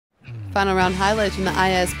Final round highlights from the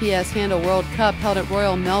ISPS HANDA World Cup held at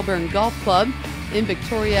Royal Melbourne Golf Club in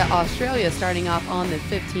Victoria, Australia. Starting off on the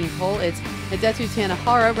 15th hole, it's Hidetsu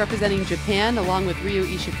Tanahara representing Japan along with Ryu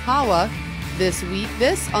Ishikawa this week.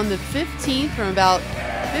 This on the 15th from about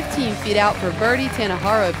 15 feet out for birdie.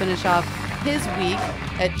 Tanahara finished off his week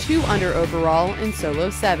at 2 under overall in solo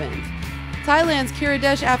 7th. Thailand's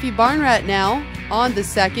Kiradesh Aphibarnrat now on the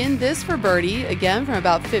 2nd. This for birdie, again from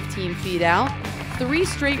about 15 feet out. 3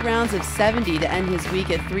 straight rounds of 70 to end his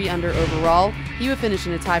week at 3 under overall. He would finish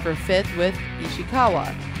in a tie for 5th with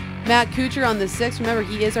Ishikawa. Matt Kuchar on the 6th. Remember,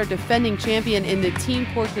 he is our defending champion in the team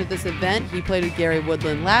portion of this event. He played with Gary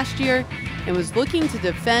Woodland last year and was looking to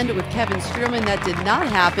defend with Kevin Streelman. That did not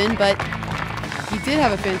happen, but he did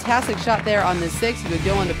have a fantastic shot there on the 6th. He would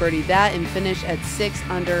go on to birdie that and finish at 6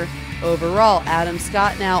 under overall. Adam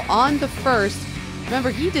Scott now on the 1st.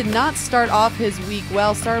 Remember, he did not start off his week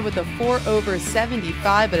well. Started with a 4 over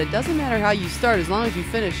 75, but it doesn't matter how you start as long as you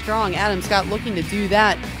finish strong. Adam Scott looking to do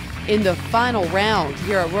that in the final round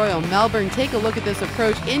here at Royal Melbourne. Take a look at this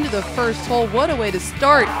approach into the first hole. What a way to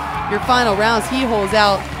start your final rounds. He holes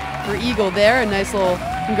out for eagle there. A nice little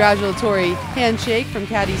congratulatory handshake from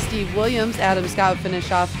caddy Steve Williams. Adam Scott would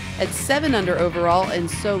finish off at 7 under overall and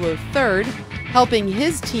solo 3rd, helping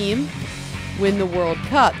his team win the World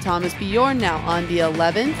Cup. Thomas Bjorn now on the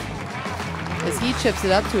 11th. As he chips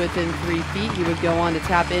it up to within 3 feet, he would go on to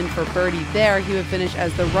tap in for birdie there. He would finish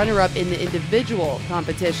as the runner-up in the individual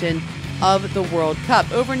competition of the World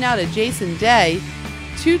Cup. Over now to Jason Day.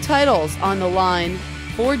 2 titles on the line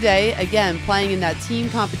for Day. Again, playing in that team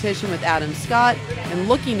competition with Adam Scott and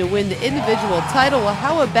looking to win the individual title. Well,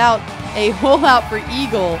 how about a hole out for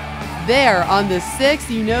eagle there on the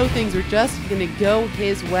 6th? You know things are just going to go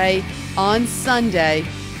his way on Sunday.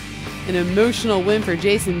 An emotional win for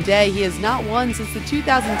Jason Day. He has not won since the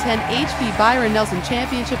 2010 HP Byron Nelson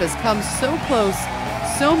Championship. Has come so close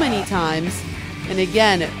so many times. And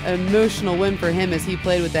again, an emotional win for him as he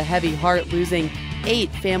played with a heavy heart, losing 8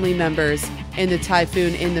 family members in the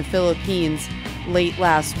typhoon in the Philippines late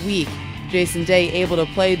last week. Jason Day able to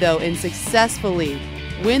play though and successfully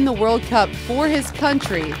win the World Cup for his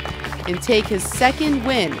country and take his 2nd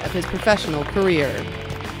win of his professional career.